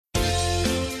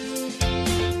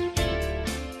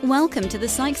Welcome to the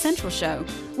Psych Central Show,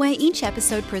 where each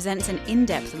episode presents an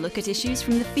in-depth look at issues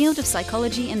from the field of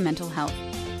psychology and mental health,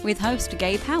 with host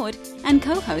Gabe Howard and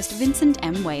co-host Vincent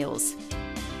M. Wales.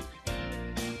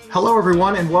 Hello,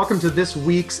 everyone, and welcome to this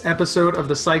week's episode of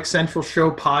the Psych Central Show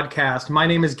podcast. My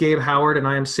name is Gabe Howard, and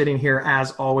I am sitting here,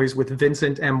 as always, with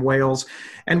Vincent M. Wales.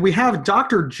 And we have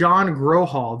Dr. John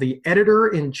Grohol, the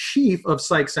editor-in-chief of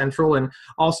Psych Central and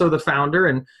also the founder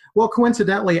and, well,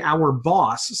 coincidentally, our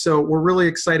boss. So we're really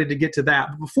excited to get to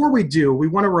that. But before we do, we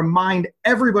want to remind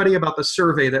everybody about the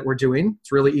survey that we're doing.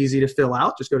 It's really easy to fill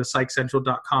out. Just go to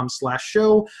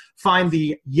psychcentral.com/show, find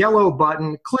the yellow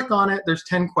button, click on it. There's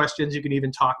 10 questions. You can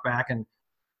even talk back and,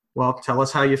 well, tell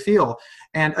us how you feel.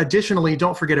 And additionally,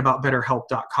 don't forget about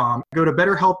betterhelp.com. Go to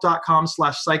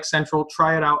betterhelp.com/psychcentral.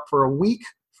 Try it out for a week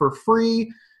for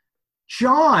free.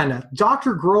 John,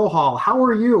 Dr. Grohol, how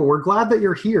are you? We're glad that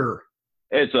you're here.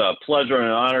 It's a pleasure and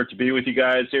an honor to be with you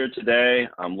guys here today.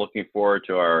 I'm looking forward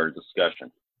to our discussion.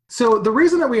 So the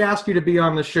reason that we asked you to be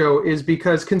on the show is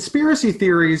because conspiracy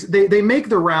theories, they make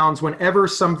the rounds whenever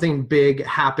something big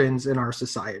happens in our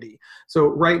society. So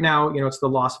right now, it's the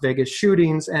Las Vegas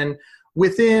shootings. And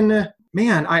within,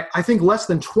 I think less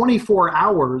than 24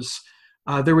 hours,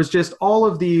 there was just all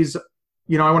of these,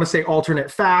 I want to say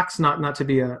alternate facts, not to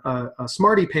be a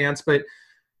smarty pants, but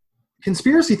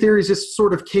conspiracy theories just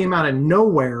sort of came out of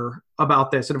nowhere about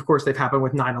this. And of course, they've happened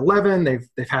with 9/11.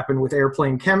 They've happened with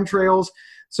airplane chemtrails.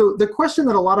 So the question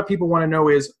that a lot of people want to know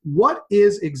is, what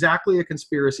is exactly a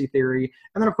conspiracy theory?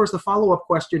 And then, of course, the follow-up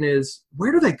question is,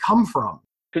 where do they come from?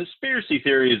 Conspiracy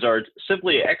theories are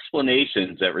simply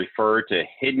explanations that refer to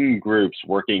hidden groups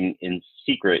working in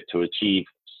secret to achieve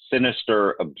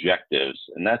sinister objectives.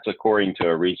 And that's according to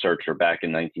a researcher back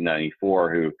in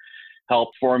 1994 who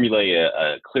helped formulate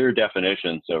a clear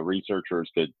definition so researchers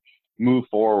could move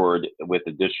forward with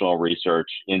additional research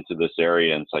into this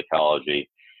area in psychology.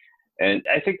 And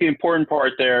I think the important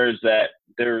part there is that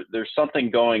there's something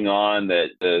going on that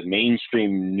the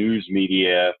mainstream news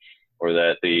media or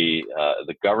that the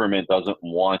government doesn't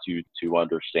want you to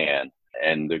understand,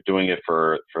 and they're doing it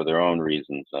for their own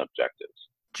reasons and objectives.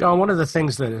 John, one of the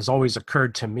things that has always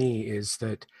occurred to me is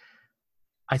that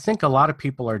I think a lot of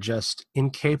people are just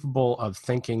incapable of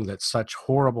thinking that such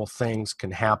horrible things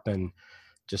can happen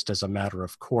just as a matter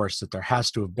of course, that there has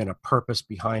to have been a purpose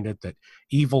behind it, that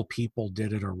evil people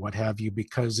did it or what have you,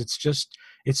 because it's just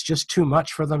too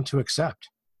much for them to accept.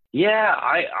 Yeah,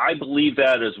 I believe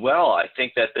that as well. I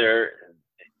think that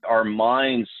our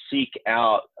minds seek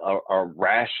out a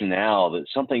rationale, that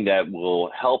something that will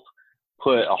help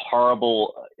put a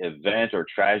horrible event or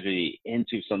tragedy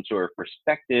into some sort of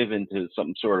perspective, into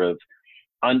some sort of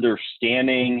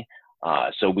understanding,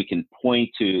 so we can point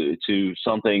to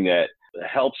something that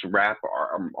helps wrap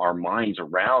our minds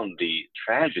around the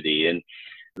tragedy. And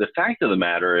the fact of the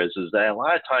matter is that a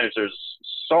lot of times there's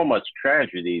so much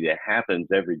tragedy that happens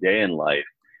every day in life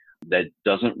that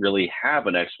doesn't really have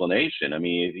an explanation. I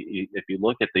mean, if you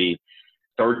look at the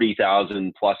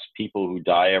 30,000 plus people who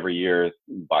die every year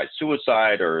by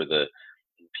suicide, or the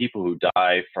people who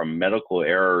die from medical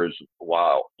errors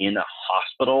while in a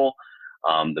hospital,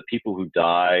 the people who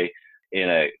die in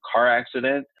a car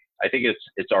accident, I think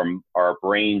it's our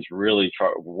brains really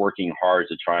working hard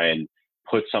to try and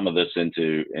put some of this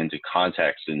into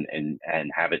context and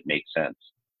have it make sense.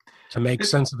 To make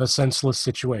sense of a senseless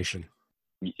situation.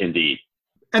 Indeed.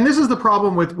 And this is the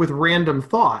problem with random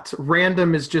thoughts.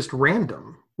 Random is just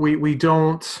random. We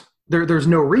don't, there's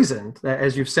no reason.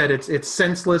 As you've said, it's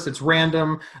senseless, it's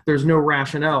random, there's no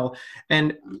rationale.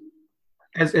 And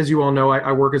as you all know,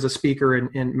 I work as a speaker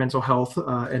in mental health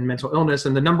and mental illness.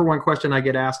 And the number one question I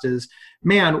get asked is,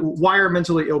 man, why are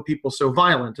mentally ill people so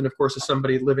violent? And of course, as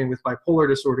somebody living with bipolar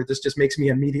disorder, this just makes me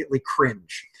immediately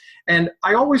cringe. And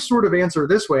I always sort of answer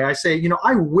this way. I say,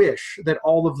 I wish that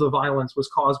all of the violence was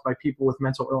caused by people with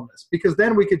mental illness, because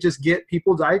then we could just get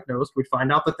people diagnosed. We'd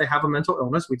find out that they have a mental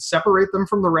illness. We'd separate them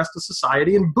from the rest of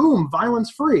society, and boom, violence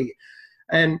free.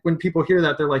 And when people hear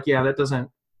that, they're like, yeah, that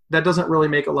doesn't really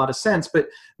make a lot of sense, but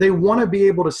they want to be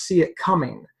able to see it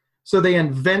coming. So they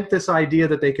invent this idea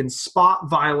that they can spot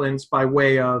violence by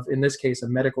way of, in this case, a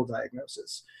medical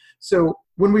diagnosis. So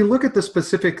when we look at the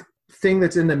specific thing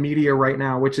that's in the media right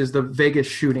now, which is the Vegas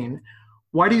shooting,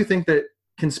 why do you think that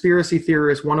conspiracy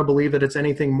theorists want to believe that it's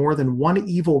anything more than one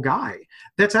evil guy?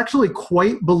 That's actually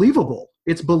quite believable.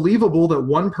 It's believable that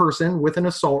one person with an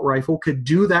assault rifle could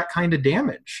do that kind of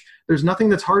damage. There's nothing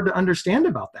that's hard to understand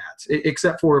about that,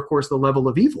 except for, of course, the level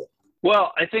of evil.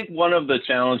 Well, I think one of the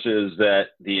challenges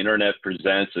that the internet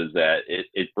presents is that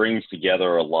it brings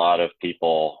together a lot of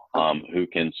people who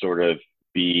can sort of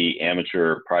be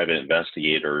amateur private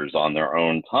investigators on their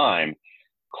own time,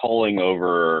 calling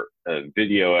over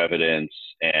video evidence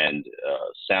and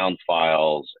sound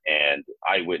files and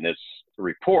eyewitness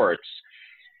reports,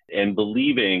 and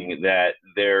believing that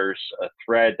there's a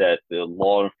thread that the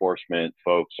law enforcement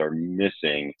folks are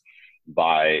missing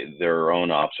by their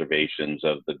own observations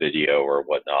of the video or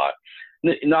whatnot.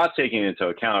 Not taking into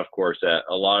account, of course, that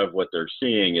a lot of what they're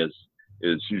seeing is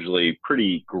usually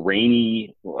pretty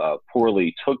grainy,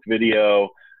 poorly took video,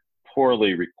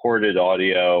 poorly recorded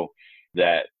audio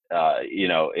that,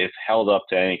 if held up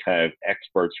to any kind of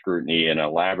expert scrutiny in a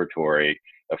laboratory,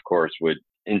 of course, would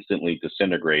instantly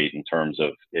disintegrate in terms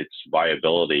of its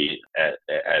viability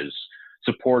as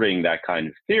supporting that kind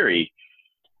of theory.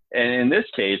 And in this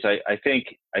case, I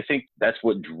think that's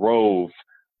what drove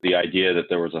the idea that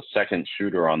there was a second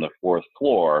shooter on the fourth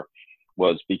floor,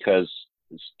 was because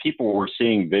people were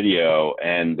seeing video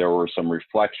and there were some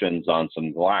reflections on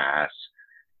some glass,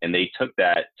 and they took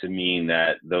that to mean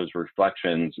that those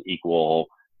reflections equal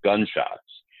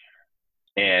gunshots.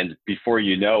 And before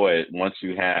you know it, once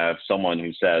you have someone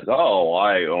who says, "Oh,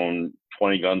 I own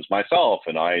 20 guns myself,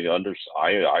 and I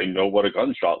know what a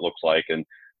gunshot looks like, and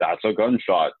that's a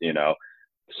gunshot,"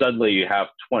 suddenly you have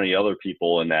 20 other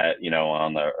people in that,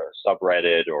 on the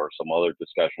subreddit or some other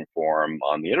discussion forum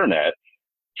on the internet,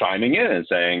 chiming in and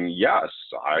saying, "Yes,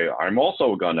 I'm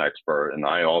also a gun expert, and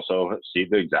I also see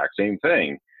the exact same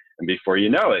thing." And before you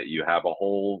know it, you have a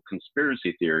whole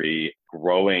conspiracy theory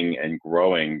growing and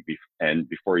growing. And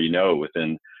before you know,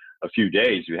 within a few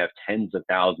days, you have tens of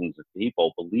thousands of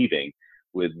people believing,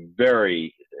 with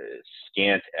very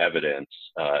scant evidence,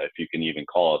 if you can even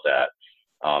call it that,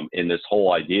 in this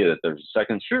whole idea that there's a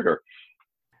second shooter.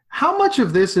 How much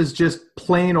of this is just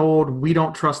plain old, we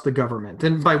don't trust the government?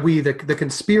 And by we, the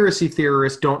conspiracy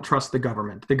theorists don't trust the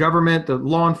government. The government, the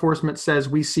law enforcement says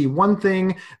we see one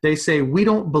thing, they say we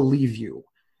don't believe you.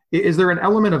 Is there an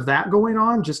element of that going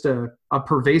on, just a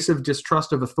pervasive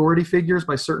distrust of authority figures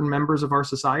by certain members of our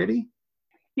society?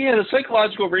 Yeah, the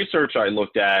psychological research I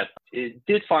looked at, it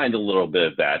did find a little bit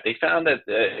of that. They found that,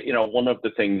 one of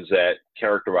the things that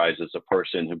characterizes a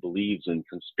person who believes in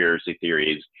conspiracy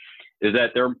theories is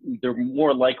that they're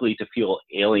more likely to feel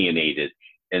alienated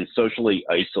and socially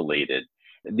isolated.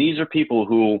 These are people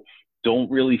who don't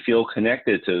really feel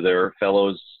connected to their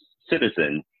fellow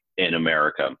citizen in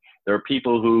America. There are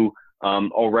people who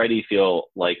already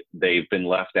feel like they've been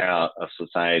left out of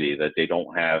society, that they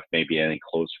don't have maybe any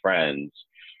close friends.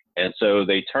 And so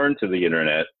they turn to the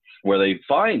internet, where they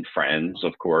find friends,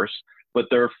 of course, but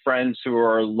they're friends who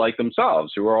are like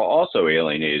themselves, who are also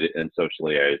alienated and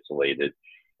socially isolated.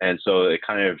 And so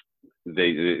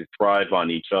they thrive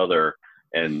on each other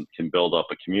and can build up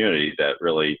a community that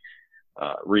really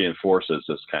reinforces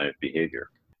this kind of behavior.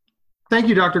 Thank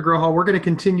you, Dr. Grohol. We're going to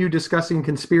continue discussing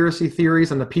conspiracy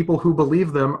theories and the people who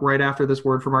believe them right after this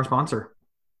word from our sponsor.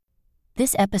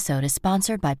 This episode is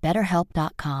sponsored by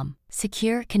BetterHelp.com.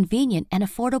 Secure, convenient, and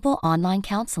affordable online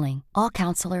counseling. All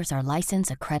counselors are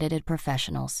licensed, accredited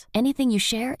professionals. Anything you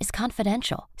share is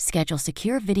confidential. Schedule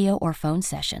secure video or phone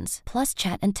sessions, plus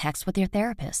chat and text with your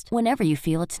therapist whenever you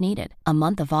feel it's needed. A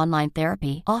month of online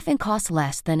therapy often costs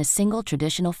less than a single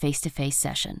traditional face-to-face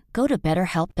session. Go to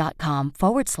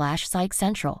BetterHelp.com/Psych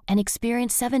Central and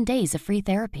experience 7 days of free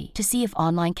therapy to see if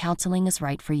online counseling is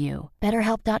right for you.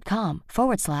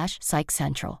 BetterHelp.com/Psych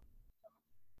Central.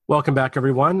 Welcome back,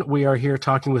 everyone. We are here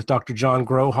talking with Dr. John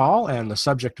Grohol, and the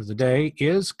subject of the day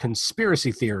is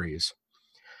conspiracy theories.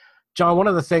 John, one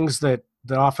of the things that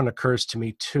often occurs to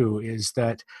me, too, is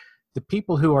that the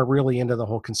people who are really into the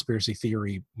whole conspiracy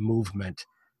theory movement,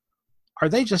 are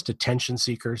they just attention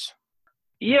seekers?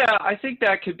 Yeah, I think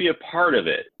that could be a part of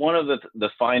it. One of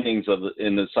the findings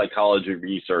in the psychology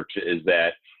research is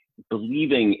that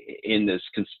believing in this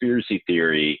conspiracy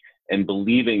theory and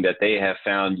believing that they have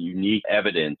found unique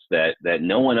evidence that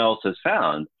no one else has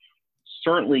found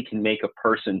certainly can make a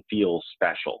person feel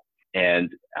special.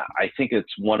 And I think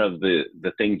it's one of the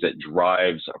things that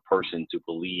drives a person to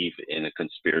believe in a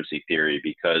conspiracy theory,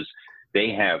 because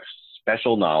they have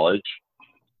special knowledge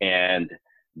and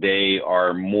they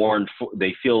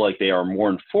feel like they are more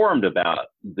informed about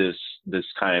this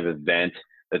kind of event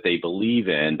that they believe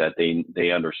in, that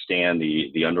they understand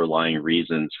the underlying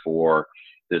reasons for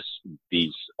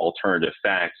these alternative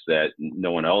facts that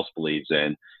no one else believes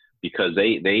in, because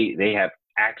they have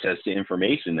access to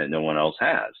information that no one else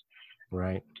has.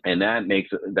 Right. And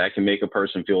that can make a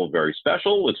person feel very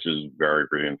special, which is very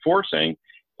reinforcing,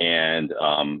 and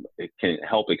it can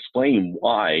help explain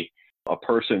why a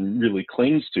person really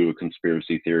clings to a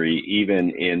conspiracy theory,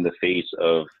 even in the face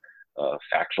of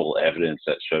factual evidence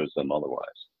that shows them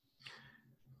otherwise.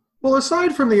 Well,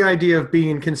 aside from the idea of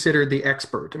being considered the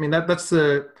expert, I mean,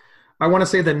 I want to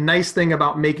say the nice thing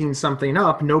about making something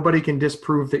up, nobody can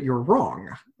disprove that you're wrong.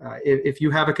 If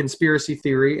you have a conspiracy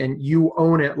theory and you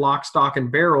own it lock, stock,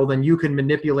 and barrel, then you can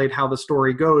manipulate how the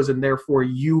story goes, and therefore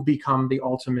you become the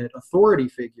ultimate authority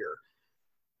figure.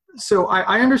 So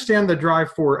I understand the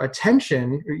drive for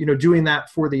attention, doing that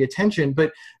for the attention,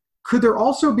 but could there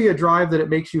also be a drive that it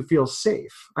makes you feel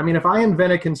safe? I mean, if I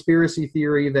invent a conspiracy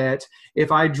theory that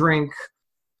if I drink,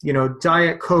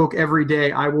 Diet Coke every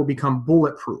day, I will become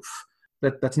bulletproof,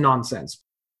 that's nonsense.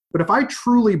 But if I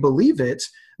truly believe it,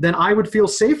 then I would feel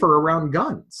safer around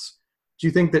guns. Do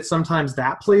you think that sometimes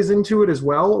that plays into it as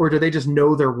well, or do they just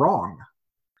know they're wrong?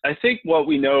 I think what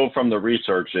we know from the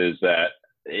research is that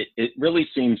it really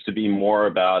seems to be more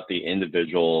about the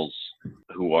individuals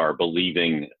who are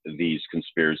believing these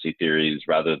conspiracy theories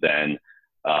rather than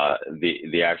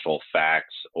the actual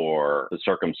facts or the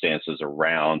circumstances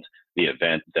around the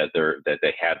event that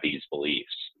they have these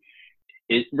beliefs.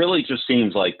 It really just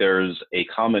seems like there's a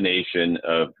combination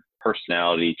of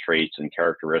personality traits and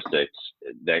characteristics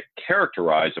that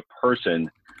characterize a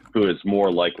person who is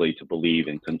more likely to believe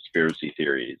in conspiracy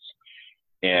theories.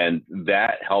 And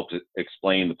that helps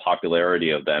explain the popularity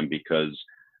of them, because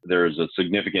there's a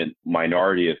significant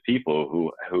minority of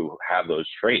people who have those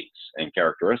traits and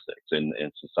characteristics in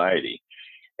society.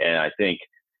 And I think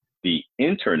the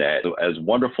internet, as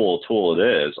wonderful a tool it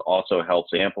is, also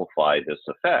helps amplify this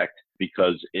effect,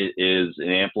 because it is an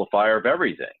amplifier of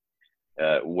everything.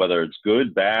 Whether it's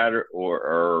good, bad,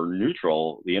 or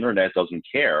neutral, the internet doesn't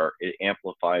care. It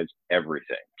amplifies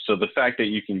everything. So the fact that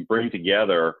you can bring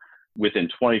together, within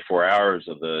 24 hours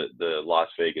of the Las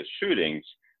Vegas shootings,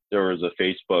 there was a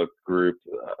Facebook group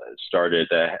started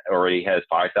that already has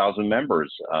 5,000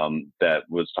 members that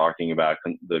was talking about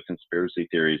the conspiracy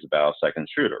theories about a second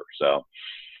shooter. So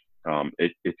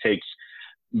it takes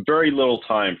very little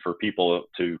time for people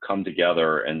to come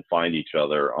together and find each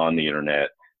other on the internet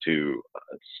to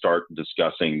start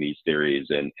discussing these theories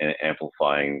and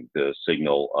amplifying the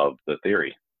signal of the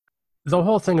theory. The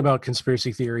whole thing about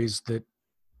conspiracy theories, that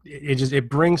it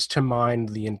brings to mind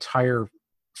the entire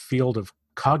field of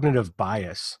cognitive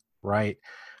bias, right?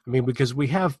 I mean, because we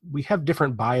have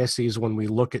different biases when we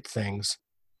look at things.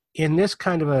 In this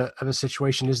kind of a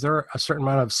situation, is there a certain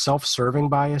amount of self-serving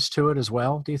bias to it as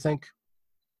well, do you think?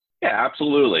 Yeah,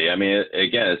 absolutely. I mean,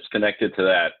 again, it's connected to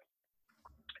that.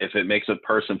 If it makes a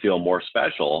person feel more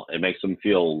special, it makes them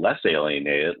feel less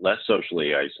alienated, less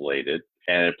socially isolated,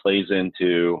 and it plays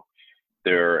into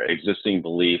their existing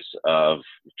beliefs of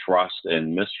trust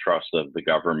and mistrust of the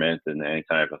government and any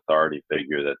kind of authority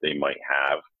figure that they might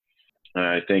have. And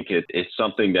I think it's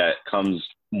something that comes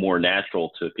more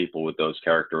natural to people with those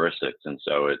characteristics. And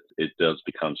so it does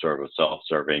become sort of a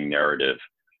self-serving narrative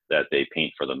that they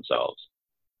paint for themselves.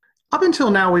 Up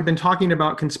until now, we've been talking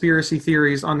about conspiracy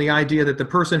theories on the idea that the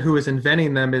person who is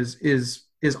inventing them is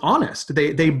honest.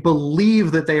 They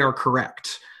believe that they are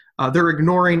correct. They're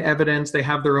ignoring evidence. They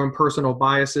have their own personal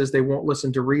biases. They won't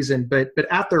listen to reason. But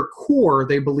at their core,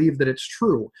 they believe that it's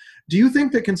true. Do you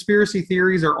think that conspiracy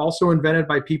theories are also invented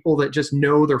by people that just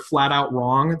know they're flat out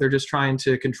wrong? They're just trying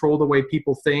to control the way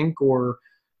people think, or,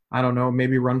 I don't know,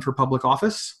 maybe run for public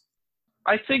office?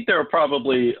 I think there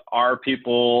probably are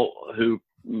people who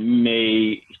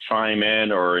may chime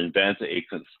in or invent a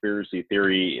conspiracy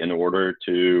theory in order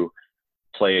to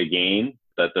play a game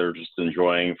that they're just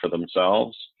enjoying for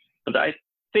themselves. But I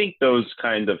think those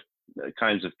kinds of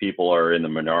people are in the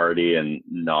minority and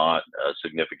not a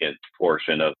significant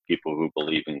portion of people who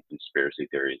believe in conspiracy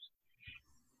theories.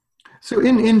 So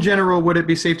in general, would it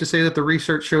be safe to say that the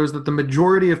research shows that the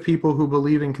majority of people who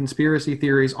believe in conspiracy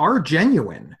theories are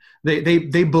genuine?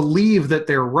 They believe that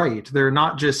they're right. They're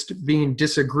not just being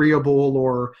disagreeable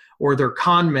or they're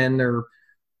con men.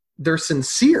 They're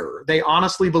sincere. They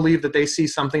honestly believe that they see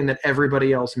something that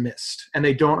everybody else missed, and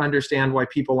they don't understand why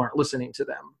people aren't listening to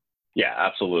them. Yeah,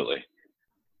 absolutely.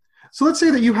 So let's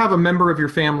say that you have a member of your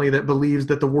family that believes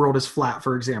that the world is flat,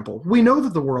 for example. We know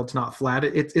that the world's not flat.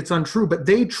 It's untrue, but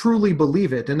they truly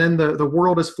believe it. And then the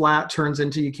world is flat turns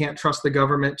into you can't trust the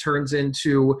government, turns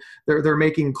into they're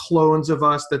making clones of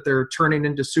us, that they're turning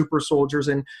into super soldiers.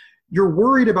 And you're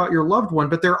worried about your loved one,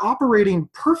 but they're operating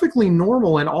perfectly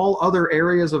normal in all other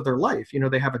areas of their life. You know,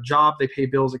 they have a job, they pay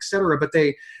bills, etc. But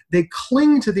they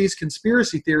cling to these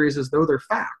conspiracy theories as though they're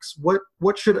facts.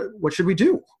 What should we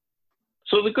do?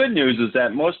 So the good news is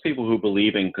that most people who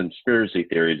believe in conspiracy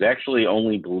theories actually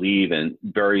only believe in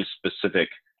very specific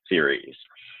theories.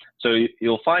 So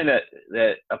you'll find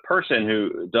that a person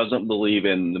who doesn't believe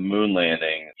in the moon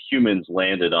landing, humans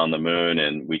landed on the moon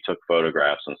and we took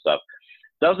photographs and stuff,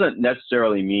 doesn't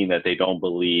necessarily mean that they don't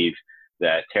believe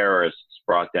that terrorists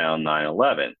brought down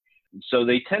 9/11. So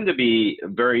they tend to be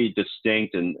very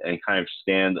distinct and kind of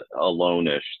stand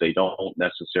alone-ish. They don't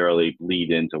necessarily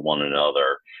bleed into one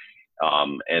another.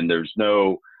 And there's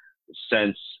no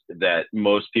sense that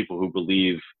most people who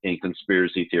believe in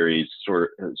conspiracy theories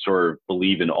sort of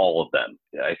believe in all of them.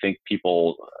 I think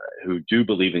people who do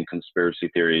believe in conspiracy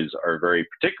theories are very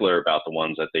particular about the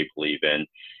ones that they believe in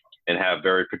and have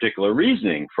very particular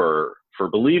reasoning for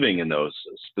believing in those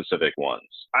specific ones.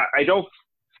 I don't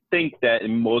think that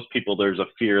in most people there's a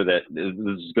fear that this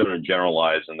is going to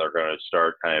generalize and they're going to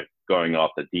start kind of going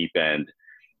off the deep end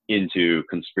into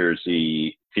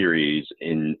conspiracy theories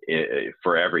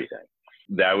for everything.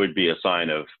 That would be a sign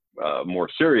of more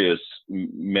serious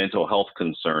mental health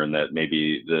concern that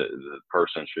maybe the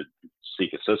person should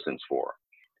seek assistance for.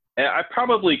 And I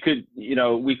probably could,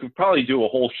 we could probably do a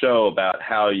whole show about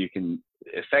how you can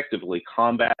effectively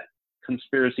combat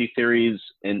conspiracy theories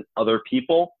in other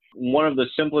people. One of the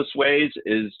simplest ways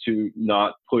is to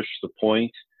not push the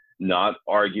point, not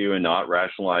argue and not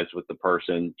rationalize with the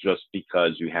person just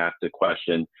because you have to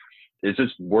question, is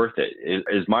this worth it?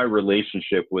 Is my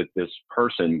relationship with this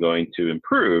person going to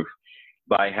improve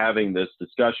by having this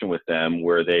discussion with them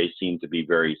where they seem to be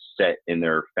very set in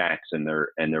their facts and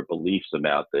their beliefs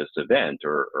about this event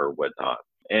or whatnot?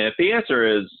 And if the answer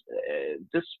is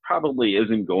this probably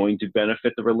isn't going to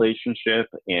benefit the relationship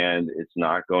and it's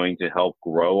not going to help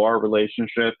grow our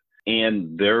relationship,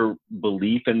 and their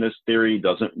belief in this theory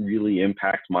doesn't really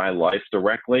impact my life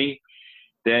directly,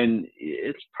 then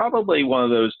it's probably one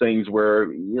of those things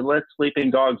where you let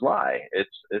sleeping dogs lie.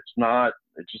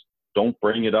 Just don't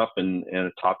bring it up in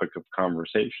a topic of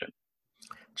conversation.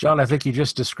 John, I think you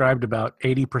just described about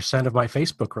 80% of my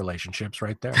Facebook relationships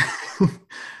right there.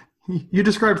 You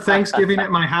described Thanksgiving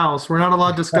at my house. We're not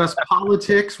allowed to discuss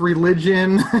politics,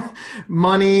 religion,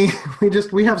 money.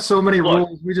 We have so many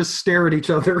rules. We just stare at each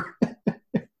other.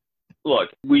 Look,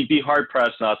 we'd be hard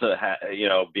pressed not to,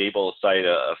 be able to cite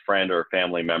a friend or a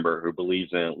family member who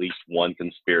believes in at least one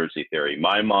conspiracy theory.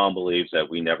 My mom believes that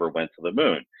we never went to the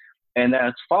moon, and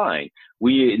that's fine.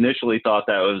 We initially thought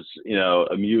that was,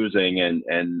 amusing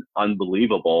and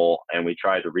unbelievable, and we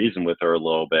tried to reason with her a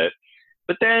little bit.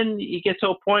 But then you get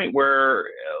to a point where,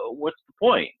 what's the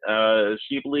point?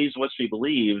 She believes what she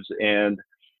believes, and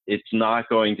it's not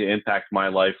going to impact my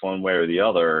life one way or the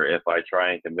other if I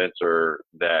try and convince her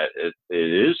that it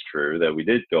is true that we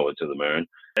did go into the moon.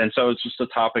 And so it's just a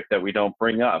topic that we don't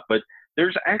bring up. But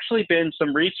there's actually been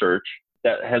some research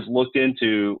that has looked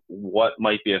into what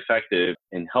might be effective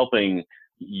in helping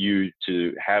you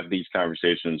to have these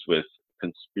conversations with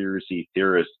conspiracy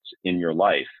theorists in your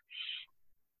life.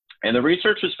 And the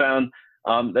research has found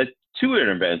that two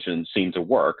interventions seem to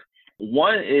work.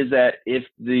 One is that if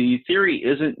the theory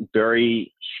isn't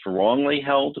very strongly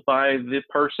held by the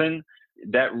person,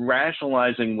 that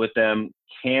rationalizing with them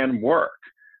can work,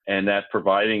 and that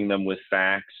providing them with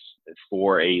facts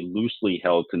for a loosely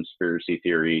held conspiracy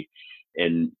theory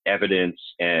and evidence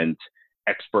and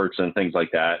experts and things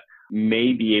like that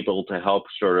may be able to help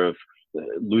sort of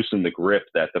loosen the grip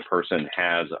that the person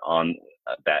has on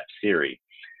that theory.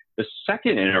 The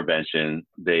second intervention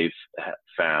they've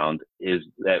found is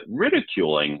that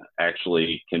ridiculing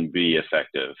actually can be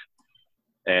effective.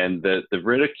 And the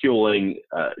ridiculing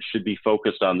should be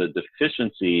focused on the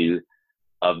deficiencies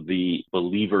of the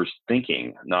believer's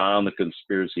thinking, not on the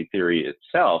conspiracy theory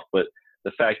itself, but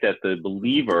the fact that the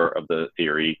believer of the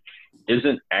theory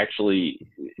isn't actually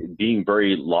being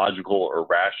very logical or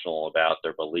rational about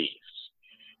their beliefs.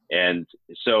 And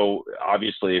so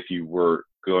obviously if you were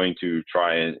going to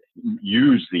try and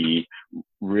use the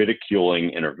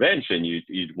ridiculing intervention,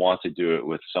 you'd want to do it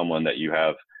with someone that you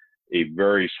have a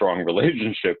very strong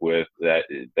relationship with that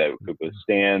could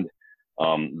withstand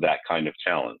that kind of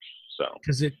challenge. So,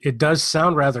 because it does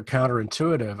sound rather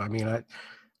counterintuitive. I mean,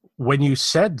 when you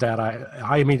said that,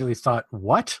 I immediately thought,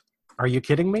 what? Are you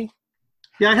kidding me?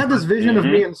 Yeah, I had this vision of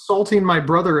me insulting my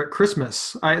brother at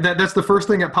Christmas. That's the first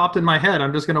thing that popped in my head.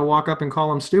 I'm just going to walk up and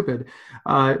call him stupid.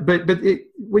 But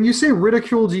when you say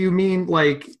ridicule, do you mean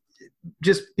like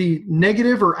just the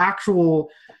negative or actual?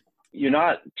 You're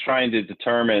not trying to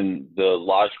determine the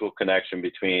logical connection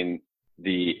between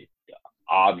the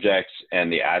objects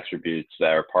and the attributes that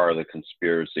are part of the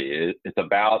conspiracy. It's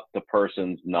about the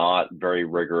person's not very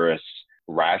rigorous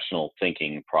rational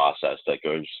thinking process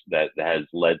that has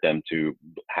led them to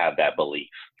have that belief.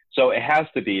 So it has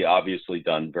to be obviously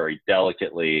done very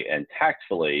delicately and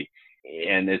tactfully,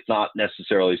 and it's not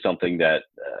necessarily something that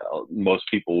most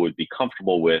people would be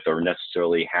comfortable with or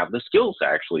necessarily have the skills to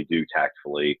actually do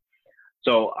tactfully.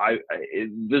 So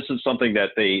this is something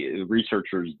that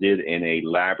researchers did in a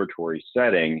laboratory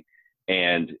setting,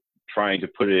 and trying to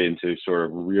put it into sort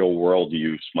of real world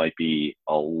use might be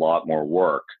a lot more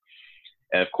work.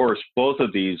 And of course, both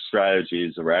of these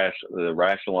strategies, the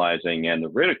rationalizing and the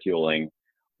ridiculing,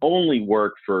 only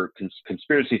work for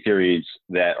conspiracy theories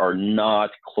that are not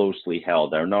closely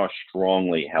held, that are not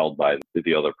strongly held by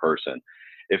the other person.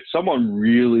 If someone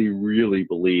really, really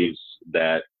believes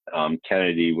that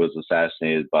Kennedy was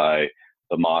assassinated by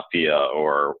the mafia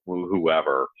or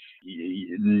whoever,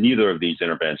 neither of these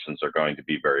interventions are going to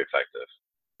be very effective.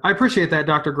 I appreciate that,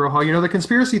 Dr. Grohol. You know, the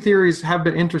conspiracy theories have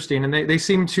been interesting, and they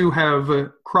seem to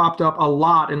have cropped up a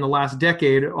lot in the last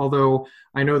decade, although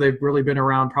I know they've really been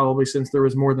around probably since there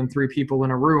was more than 3 people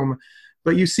in a room.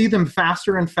 But you see them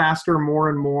faster and faster, more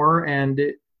and more, and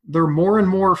they're more and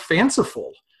more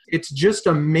fanciful. It's just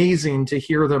amazing to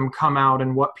hear them come out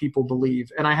and what people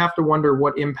believe. And I have to wonder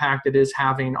what impact it is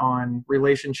having on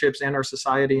relationships and our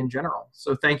society in general.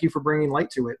 So thank you for bringing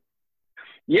light to it.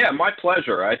 Yeah, my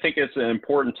pleasure. I think it's an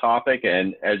important topic,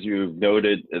 and as you've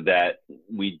noted, that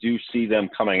we do see them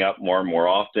coming up more and more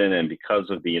often, and because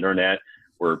of the internet,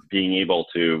 we're being able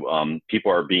to,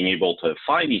 people are being able to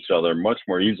find each other much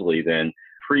more easily than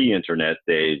pre-internet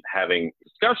days, having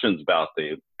discussions about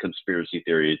the conspiracy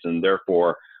theories, and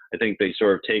therefore, I think they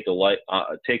sort of take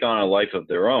on a life of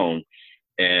their own,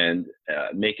 and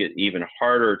make it even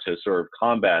harder to sort of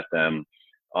combat them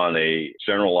on a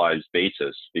generalized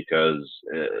basis, because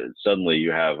suddenly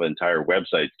you have entire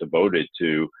websites devoted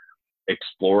to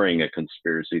exploring a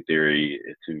conspiracy theory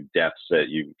to depths that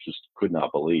you just could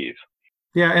not believe.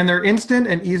 Yeah, and they're instant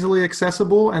and easily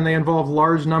accessible, and they involve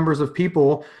large numbers of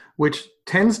people, which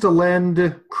tends to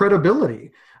lend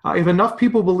credibility. If enough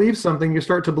people believe something, you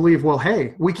start to believe, well,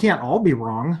 hey, we can't all be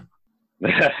wrong.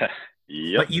 Yep.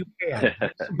 But you can.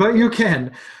 But you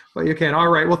can. All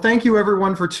right. Well, thank you,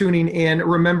 everyone, for tuning in.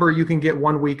 Remember, you can get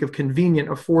 1 week of convenient,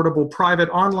 affordable, private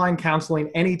online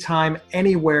counseling anytime,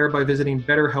 anywhere by visiting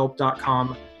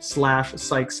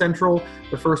betterhelp.com/Psych Central.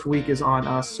 The first week is on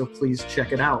us, so please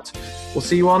check it out. We'll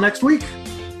see you all next week.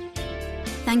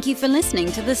 Thank you for listening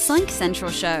to the Psych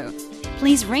Central Show.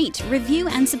 Please rate, review,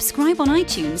 and subscribe on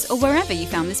iTunes or wherever you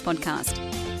found this podcast.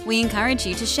 We encourage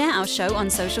you to share our show on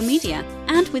social media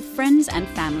and with friends and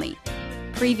family.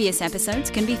 Previous episodes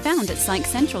can be found at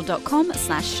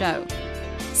psychcentral.com/show.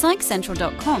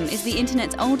 Psychcentral.com is the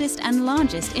internet's oldest and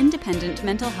largest independent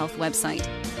mental health website.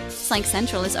 Psych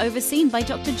Central is overseen by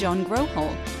Dr. John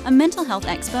Grohol, a mental health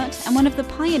expert and one of the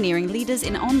pioneering leaders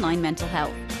in online mental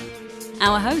health.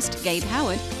 Our host, Gabe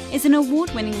Howard, is an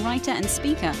award-winning writer and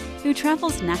speaker who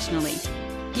travels nationally.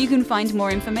 You can find more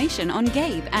information on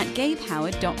Gabe at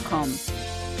gabehoward.com.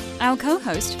 Our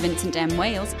co-host, Vincent M.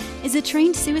 Wales, is a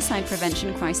trained suicide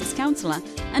prevention crisis counselor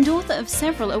and author of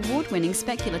several award-winning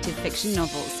speculative fiction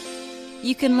novels.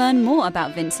 You can learn more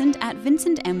about Vincent at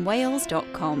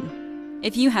vincentmwales.com.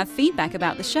 If you have feedback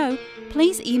about the show,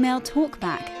 please email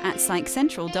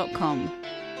talkback@psychcentral.com.